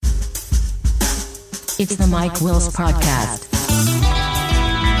It's the Mike Wills Podcast.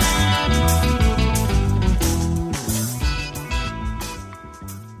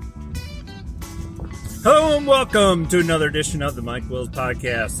 Hello and welcome to another edition of the Mike Wills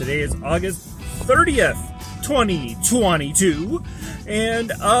Podcast. Today is August 30th, 2022.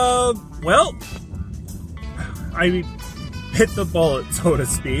 And, well, I hit the bullet, so to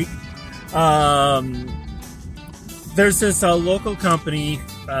speak. There's this local company,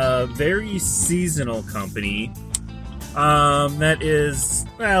 very seasonal company, that is,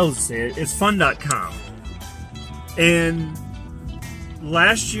 well, let's say it's fun.com. And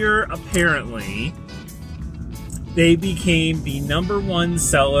last year, apparently, they became the #1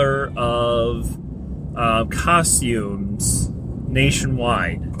 seller of costumes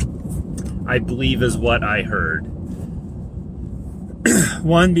nationwide, I believe is what I heard.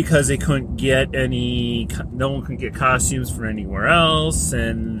 One, because they couldn't get no one could get costumes from anywhere else,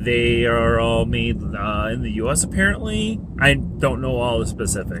 and they are all made in the U.S. apparently. I don't know all the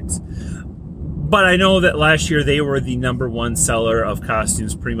specifics. But I know that last year they were the #1 seller of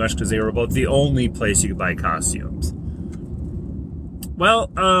costumes pretty much because they were about the only place you could buy costumes. Well,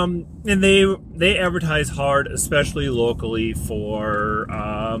 and they advertise hard, especially locally, for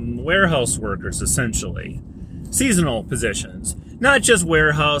warehouse workers, essentially. Seasonal positions. Not just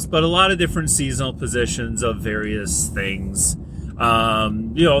warehouse, but a lot of different seasonal positions of various things.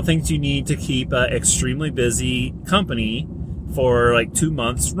 Things you need to keep an extremely busy company for like 2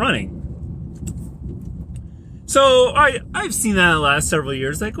 months running. So I've seen that in the last several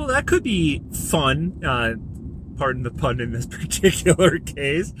years. Like, well, that could be fun. Pardon the pun in this particular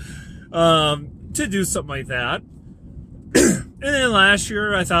case. To do something like that. And then last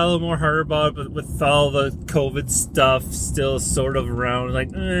year I thought a little more harder about it, but with all the COVID stuff still sort of around,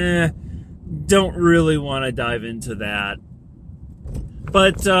 like, don't really want to dive into that.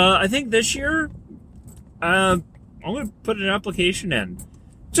 But I think this year I'm going to put an application in.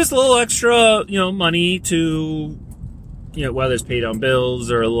 Just a little extra, money to, whether it's pay down bills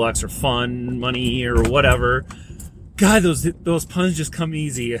or a little extra fun money or whatever. God, those puns just come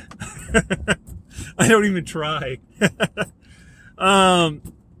easy. I don't even try.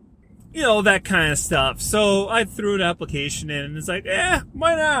 That kind of stuff. So I threw an application in and it's like,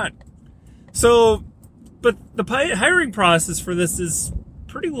 why not? So, but the hiring process for this is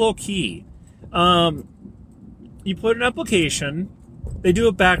pretty low key. You put an application, they do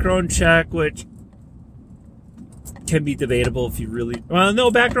a background check, which can be debatable if you really, no,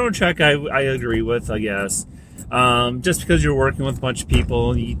 background check I agree with, I guess. Just because you're working with a bunch of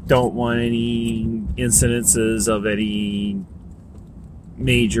people, you don't want any incidences of any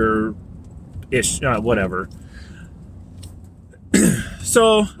major whatever.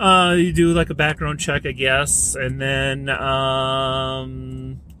 So, you do like a background check, I guess, and then,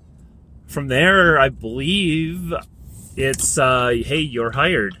 from there, I believe it's, hey, you're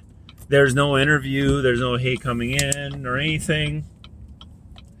hired. There's no interview, there's no, hey, coming in or anything.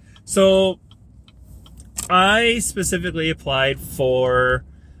 So, I specifically applied for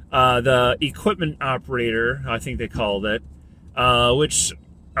the equipment operator, I think they called it, which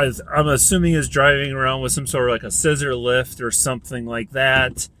I'm assuming is driving around with some sort of like a scissor lift or something like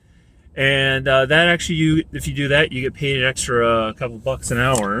that. And that actually, if you do that, you get paid an extra couple bucks an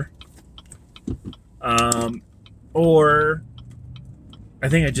hour. Or I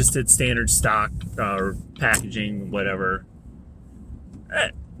think I just did standard stock or packaging, whatever.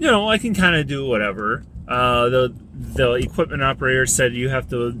 I can kind of do whatever. The equipment operator said you have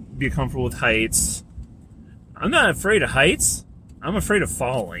to be comfortable with heights. I'm not afraid of heights. I'm afraid of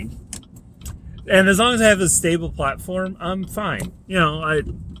falling. And as long as I have a stable platform, I'm fine.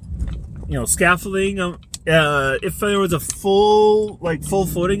 Scaffolding. If there was a full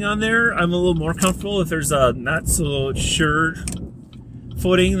footing on there, I'm a little more comfortable. If there's a not so sure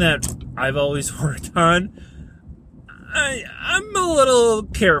footing that I've always worked on, I'm a little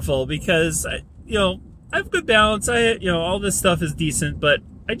careful because I have good balance. All this stuff is decent, but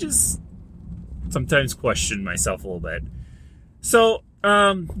I just sometimes question myself a little bit. So,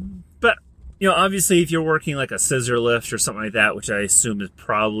 but obviously, if you're working like a scissor lift or something like that, which I assume is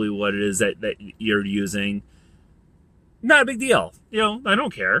probably what it is that you're using, not a big deal. I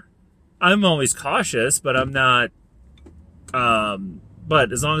don't care. I'm always cautious, but I'm not.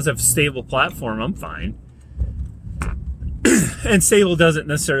 But as long as I have a stable platform, I'm fine. And stable doesn't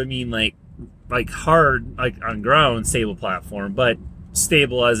necessarily mean like hard, like on ground, stable platform, but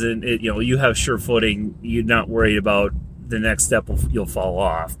stable as in you have sure footing. You're not worried about the next step you'll fall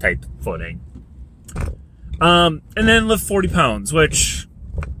off type footing. And then lift 40 pounds, which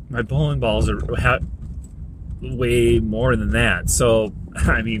my bowling balls are way more than that. So,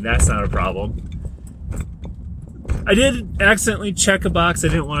 I mean, that's not a problem. I did accidentally check a box I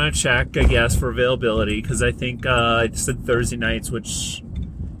didn't want to check, I guess, for availability, because I think I just said Thursday nights, which,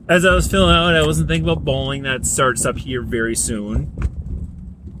 as I was filling out, I wasn't thinking about bowling. That starts up here very soon.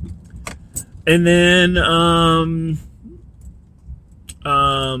 And then,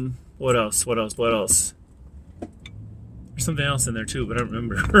 what else? There's something else in there too, but I don't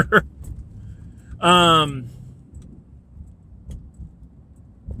remember.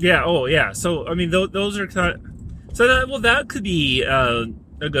 Yeah, oh yeah. So, I mean, those are kind of, so that could be a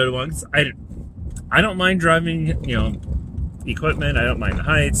good one. I don't mind driving, equipment. I don't mind the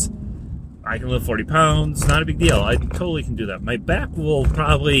heights. I can lift 40 pounds. Not a big deal. I totally can do that. My back will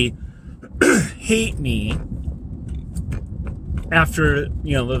probably hate me after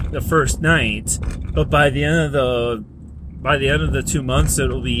the first night, but by the end of the 2 months,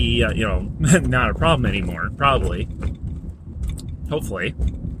 it'll be not a problem anymore. Probably, hopefully.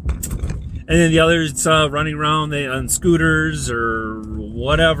 And then the others running around on scooters or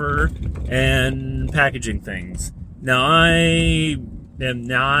whatever and packaging things. Now, I am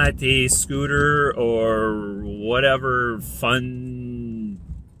not a scooter or whatever fun,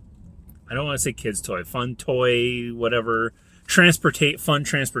 I don't want to say kids toy, fun toy, whatever, fun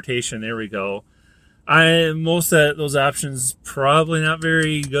transportation, there we go. Most of those options probably not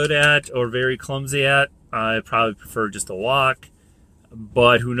very good at or very clumsy at. I probably prefer just a walk.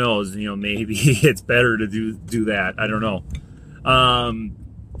 But who knows? Maybe it's better to do that. I don't know.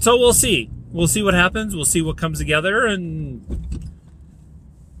 So we'll see. We'll see what happens. We'll see what comes together, and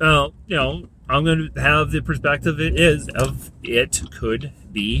I'm going to have the perspective it could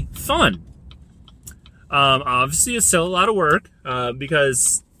be fun. Obviously, it's still a lot of work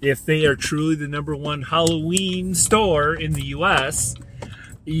because if they are truly the number one Halloween store in the U.S.,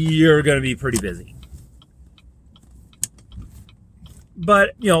 you're going to be pretty busy.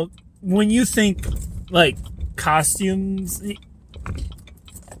 But, when you think, like, costumes,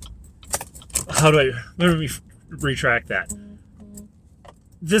 let me retract that.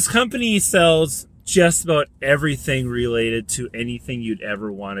 This company sells just about everything related to anything you'd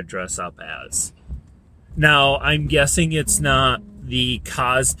ever want to dress up as. Now, I'm guessing it's not the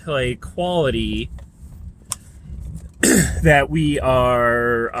cosplay quality that we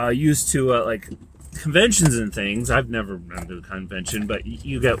are used to at, like, conventions and things. I've never been to a convention, but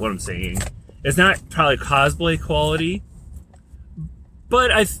you get what I'm saying. It's not probably cosplay quality, but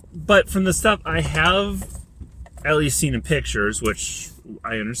from the stuff I have at least seen in pictures, which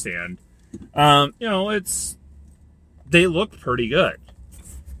I understand, they look pretty good.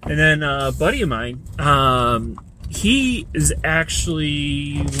 And then a buddy of mine, he is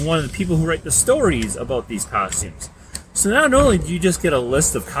actually one of the people who write the stories about these costumes. So not only do you just get a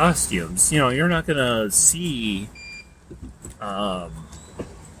list of costumes, you're not going to see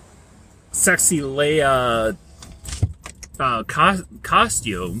sexy Leia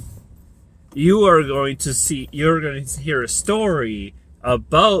costume. You're going to hear a story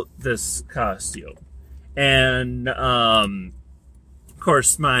about this costume. And, of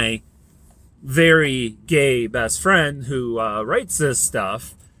course, my very gay best friend who writes this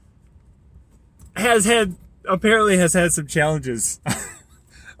stuff apparently has had some challenges.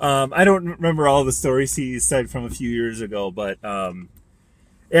 I don't remember all the stories he said from a few years ago, but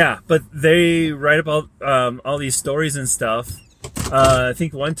but they write about all these stories and stuff. I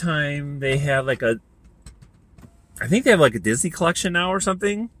think one time they have like a Disney collection now or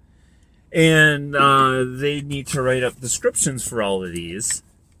something, and they need to write up descriptions for all of these,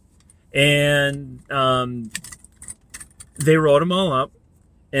 and they wrote them all up.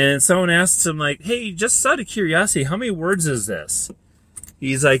 And someone asked him, like, hey, just out of curiosity, how many words is this?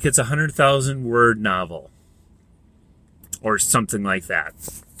 He's like, it's a 100,000 word novel. Or something like that.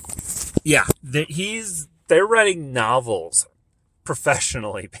 Yeah, they're writing novels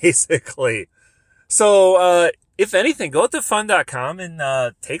professionally, basically. So, if anything, go to fun.com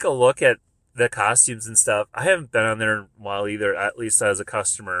and take a look at the costumes and stuff. I haven't been on there in a while either, at least as a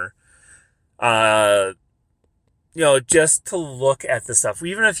customer. Just to look at the stuff,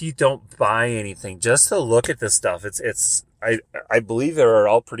 even if you don't buy anything, just to look at this stuff, I believe they're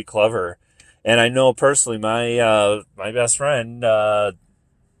all pretty clever. And I know personally, my best friend, I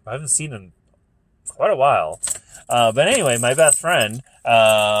haven't seen him in quite a while. But anyway, my best friend,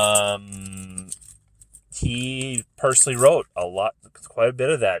 he personally wrote quite a bit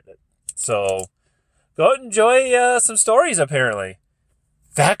of that. So go out and enjoy some stories, apparently.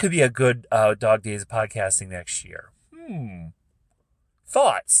 That could be a good Dog Days of Podcasting next year.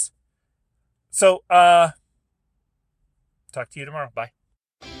 Thoughts? So, talk to you tomorrow. Bye.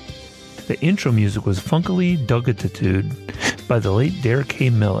 The intro music was Funkily Dugatitude by the late Derek K.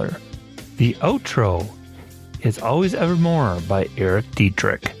 Miller. The outro is Always Evermore by Eric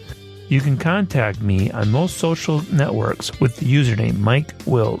Dietrich. You can contact me on most social networks with the username Mike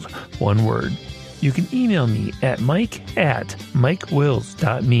Wills, one word. You can email me at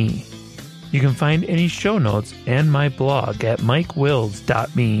mike@mikewills.me. You can find any show notes and my blog at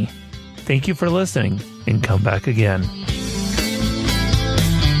mikewills.me. Thank you for listening, and come back again.